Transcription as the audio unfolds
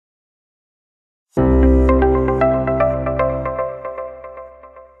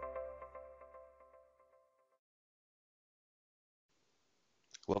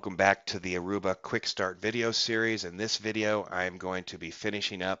Welcome back to the Aruba Quick Start video series. In this video, I'm going to be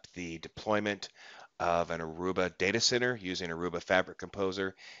finishing up the deployment of an Aruba data center using Aruba Fabric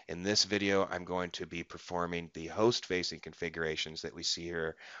Composer. In this video, I'm going to be performing the host-facing configurations that we see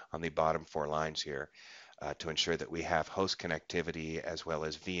here on the bottom 4 lines here to ensure that we have host connectivity as well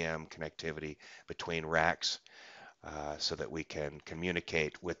as VM connectivity between racks so that we can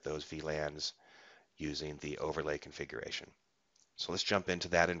communicate with those VLANs using the overlay configuration. So let's jump into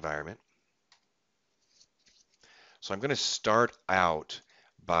that environment. So I'm going to start out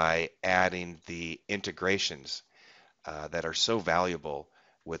by adding the integrations that are so valuable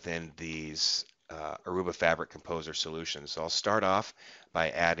within these Aruba Fabric Composer solutions. So I'll start off by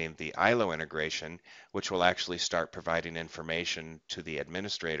adding the ILO integration, which will actually start providing information to the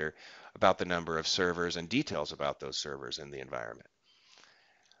administrator about the number of servers and details about those servers in the environment.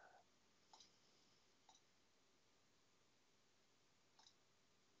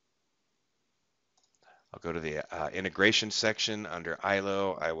 I'll go to the integration section under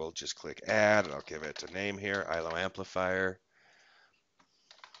ILO. I will just click add and I'll give it a name here, ILO Amplifier.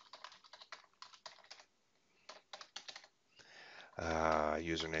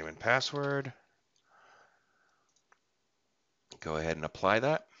 Username and password. Go ahead and apply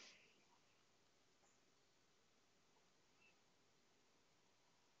that.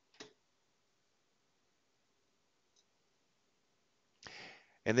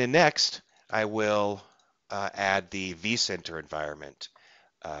 And then next, I will add the vCenter environment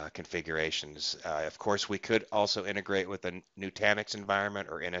configurations. Of course, we could also integrate with a Nutanix environment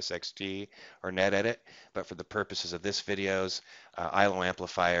or NSXT or NetEdit, but for the purposes of this videos, ILO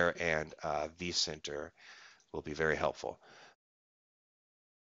Amplifier and vCenter will be very helpful.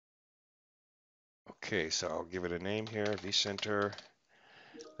 Okay, so I'll give it a name here, vCenter.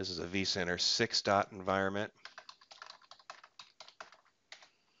 This is a vCenter 6 dot environment.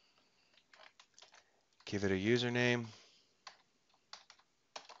 Give it a username.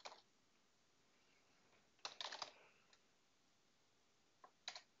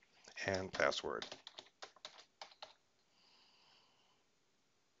 And password.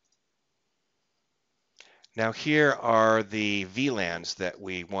 Now here are the VLANs that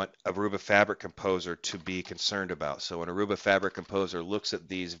we want Aruba Fabric Composer to be concerned about. So when Aruba Fabric Composer looks at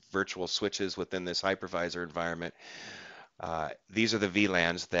these virtual switches within this hypervisor environment, these are the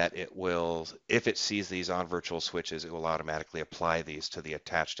VLANs that it will, if it sees these on virtual switches, it will automatically apply these to the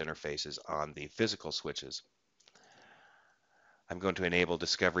attached interfaces on the physical switches. I'm going to enable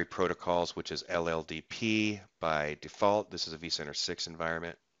discovery protocols, which is LLDP by default. This is a vCenter 6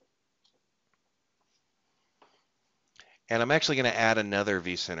 environment. And I'm actually going to add another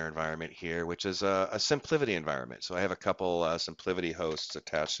vCenter environment here, which is a SimpliVity environment. So I have a couple SimpliVity hosts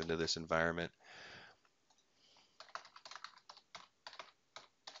attached into this environment.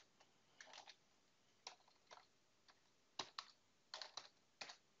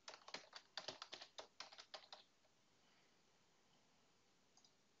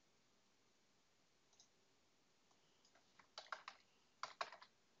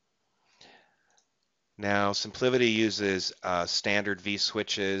 Now, SimpliVity uses standard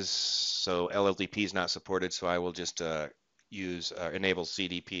vSwitches, so LLDP is not supported, so I will just enable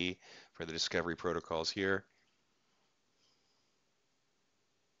CDP for the discovery protocols here.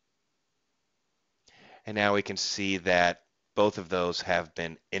 And now we can see that both of those have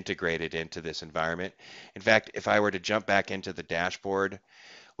been integrated into this environment. In fact, if I were to jump back into the dashboard,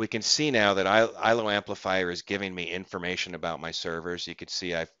 we can see now that ILO Amplifier is giving me information about my servers. You can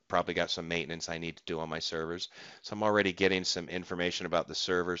see I've probably got some maintenance I need to do on my servers. So I'm already getting some information about the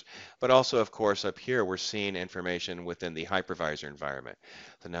servers. But also, of course, up here, we're seeing information within the hypervisor environment.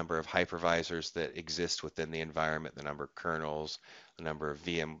 The number of hypervisors that exist within the environment, the number of kernels, the number of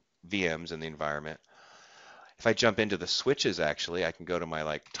VMs in the environment. If I jump into the switches, actually, I can go to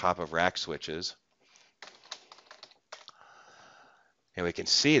my top of rack switches. And we can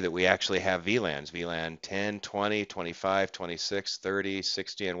see that we actually have VLANs, VLAN 10, 20, 25, 26, 30,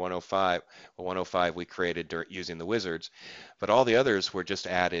 60, and 105. Well, 105 we created using the wizards, but all the others were just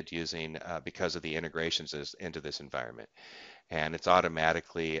added using because of the integrations into this environment. And it's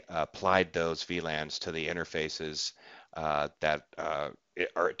automatically applied those VLANs to the interfaces that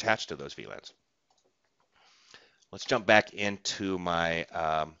are attached to those VLANs. Let's jump back into my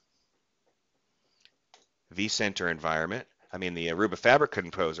vCenter environment. The Aruba Fabric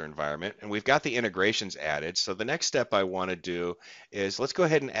Composer environment, and we've got the integrations added. So the next step I want to do is let's go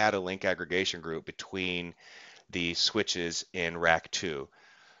ahead and add a link aggregation group between the switches in rack 2.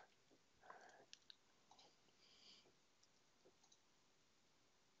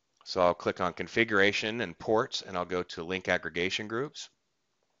 So I'll click on configuration and ports, and I'll go to link aggregation groups.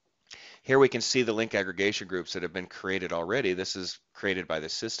 Here we can see the link aggregation groups that have been created already. This is created by the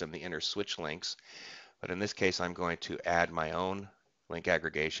system, the inner switch links. But in this case, I'm going to add my own link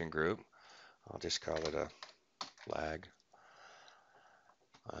aggregation group. I'll just call it a flag.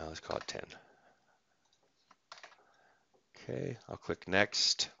 Let's call it 10. Okay, I'll click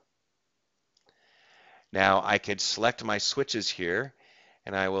next. Now I could select my switches here,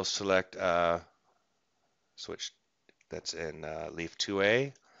 and I will select switch that's in leaf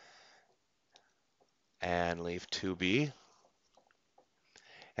 2A and leaf 2B.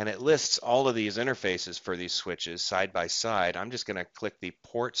 And it lists all of these interfaces for these switches side by side. I'm just going to click the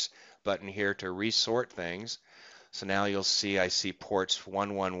ports button here to resort things. So now you'll see I see ports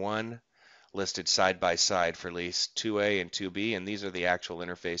 111 listed side by side for leafs 2A and 2B, and these are the actual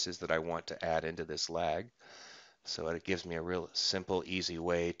interfaces that I want to add into this lag. So it gives me a real simple, easy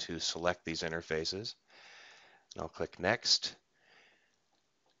way to select these interfaces. And I'll click next.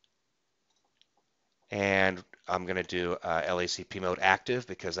 And I'm going to do LACP mode active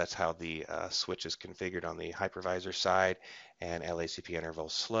because that's how the switch is configured on the hypervisor side, and LACP interval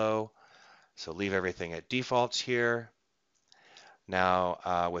slow. So leave everything at defaults here.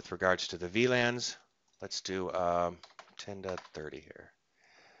 Now with regards to the VLANs, let's do 10 to 30 here.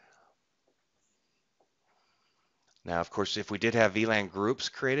 Now, of course, if we did have VLAN groups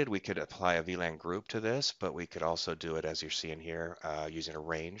created, we could apply a VLAN group to this, but we could also do it as you're seeing here using a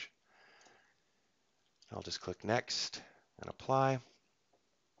range. I'll just click next and apply.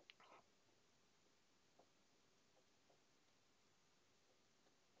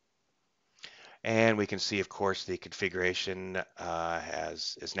 And we can see, of course, the configuration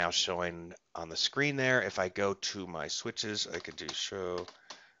is now showing on the screen there. If I go to my switches, I could do show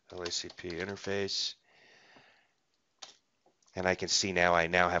LACP interface. And I can see now I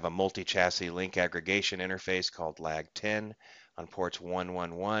have a multi-chassis link aggregation interface called lag10 on ports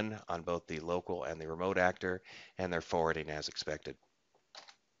 111 on both the local and the remote actor, and they're forwarding as expected.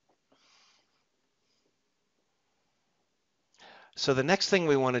 So the next thing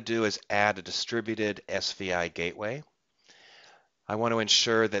we want to do is add a distributed SVI gateway. I want to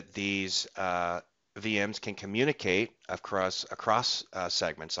ensure that these VMs can communicate across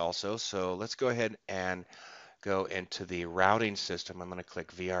segments also. So let's go ahead and go into the routing system. I'm going to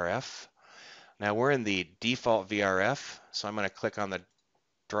click VRF. Now we're in the default VRF, so I'm going to click on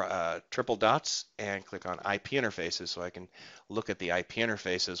the triple dots and click on IP interfaces so I can look at the IP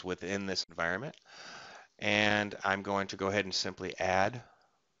interfaces within this environment. And I'm going to go ahead and simply add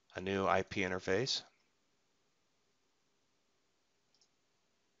a new IP interface.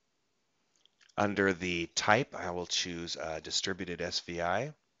 Under the type, I will choose distributed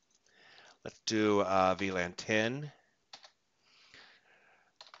SVI. Let's do VLAN 10.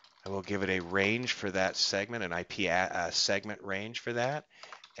 I will give it a range for that segment, an IP segment range for that.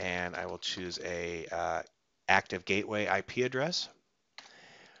 And I will choose a active gateway IP address.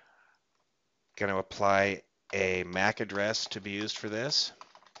 Going to apply a MAC address to be used for this.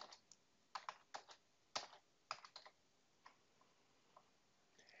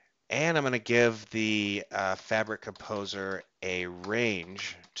 And I'm going to give the Fabric Composer a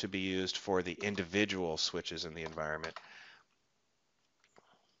range to be used for the individual switches in the environment.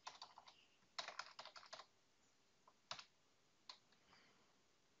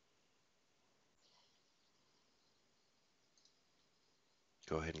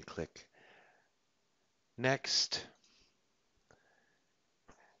 Go ahead and click next.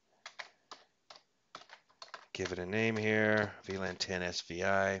 Give it a name here, VLAN 10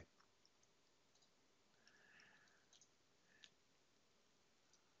 SVI.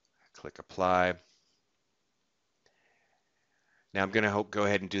 Click apply. Now I'm going to go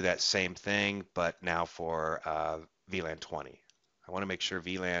ahead and do that same thing, but now for VLAN 20. I want to make sure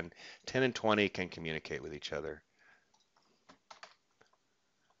VLAN 10 and 20 can communicate with each other.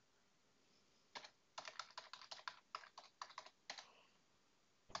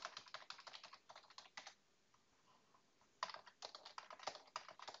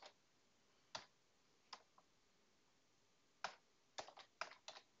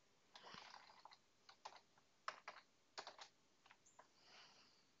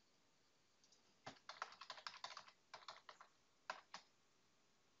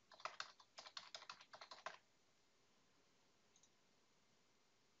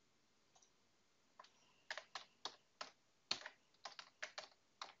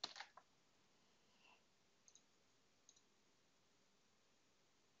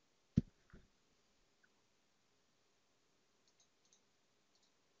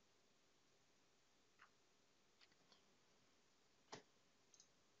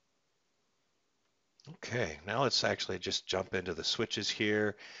 Okay, now let's actually just jump into the switches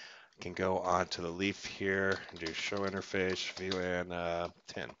here. Can go on to the leaf here and do show interface VLAN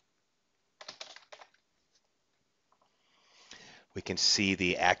 10. We can see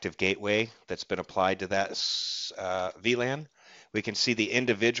the active gateway that's been applied to that VLAN. We can see the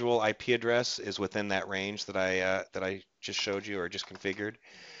individual IP address is within that range that I just showed you or just configured.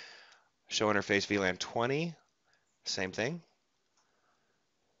 Show interface VLAN 20, same thing.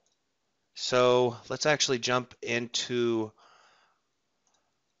 So let's actually jump into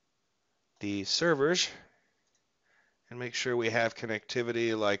the servers and make sure we have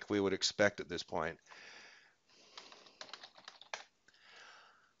connectivity like we would expect at this point.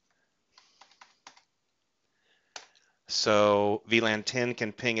 So VLAN 10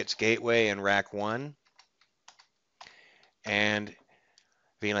 can ping its gateway in rack 1, and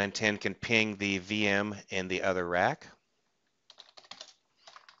VLAN 10 can ping the VM in the other rack.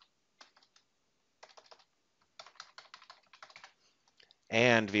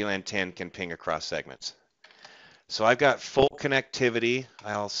 And VLAN 10 can ping across segments. So I've got full connectivity.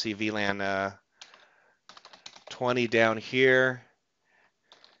 I'll see VLAN 20 down here.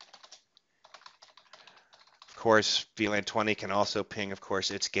 Of course, VLAN 20 can also ping, of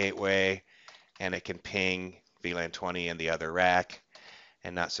course, its gateway, and it can ping VLAN 20 in the other rack.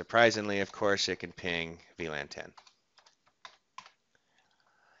 And not surprisingly, of course, it can ping VLAN 10.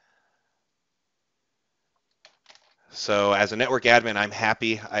 So as a network admin, I'm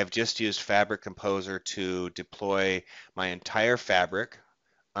happy. I've just used Fabric Composer to deploy my entire fabric,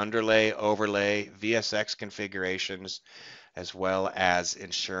 underlay, overlay, VSX configurations, as well as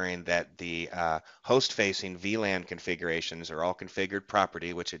ensuring that the host-facing VLAN configurations are all configured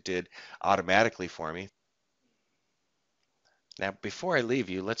properly, which it did automatically for me. Now, before I leave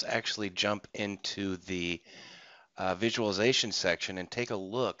you, let's actually jump into the visualization section and take a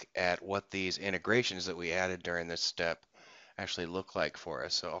look at what these integrations that we added during this step actually look like for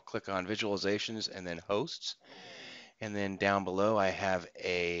us. So I'll click on visualizations and then hosts, and then down below I have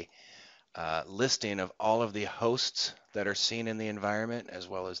a listing of all of the hosts that are seen in the environment, as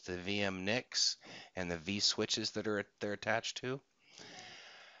well as the VM NICs and the vSwitches that they're attached to.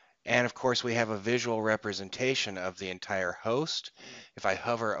 And of course we have a visual representation of the entire host. If I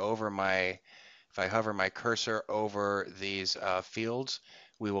hover my cursor over these fields,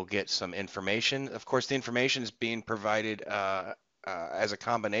 we will get some information. Of course, the information is being provided as a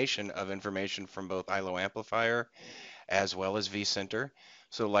combination of information from both ILO Amplifier as well as vCenter.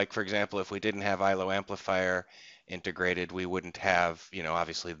 So like, for example, if we didn't have ILO Amplifier integrated, we wouldn't have,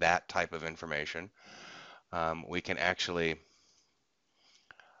 obviously that type of information. We can actually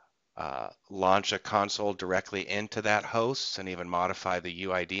launch a console directly into that host and even modify the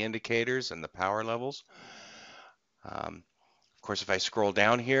UID indicators and the power levels. Of course, if I scroll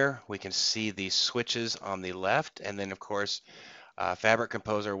down here, we can see the switches on the left, and then of course Fabric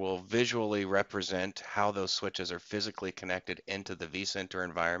Composer will visually represent how those switches are physically connected into the vCenter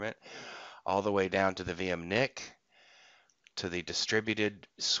environment, all the way down to the VM NIC, to the distributed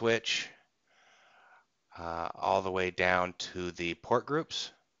switch, all the way down to the port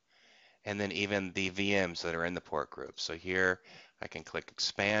groups, and then even the VMs that are in the port group. So here I can click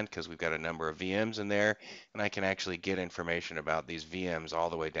expand because we've got a number of VMs in there, and I can actually get information about these VMs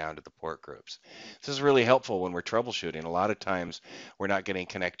all the way down to the port groups. This is really helpful when we're troubleshooting. A lot of times we're not getting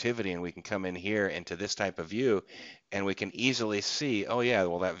connectivity, and we can come in here into this type of view, and we can easily see, oh yeah,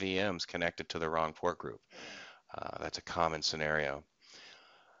 well that VM's connected to the wrong port group. That's a common scenario.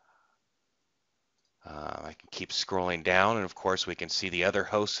 I can keep scrolling down, and of course we can see the other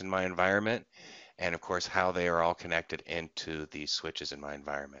hosts in my environment, and of course how they are all connected into the switches in my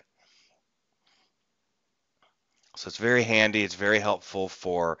environment. So it's very handy, it's very helpful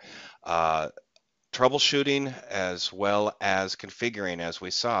for troubleshooting as well as configuring, as we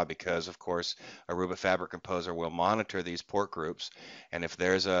saw, because of course Aruba Fabric Composer will monitor these port groups, and if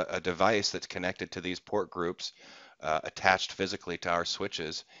there's a device that's connected to these port groups attached physically to our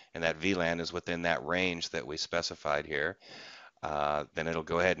switches, and that VLAN is within that range that we specified here, then it'll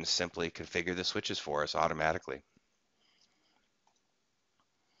go ahead and simply configure the switches for us automatically.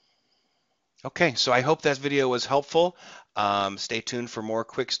 Okay, so I hope that video was helpful. Stay tuned for more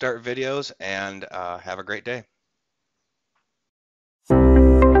quick start videos, and have a great day.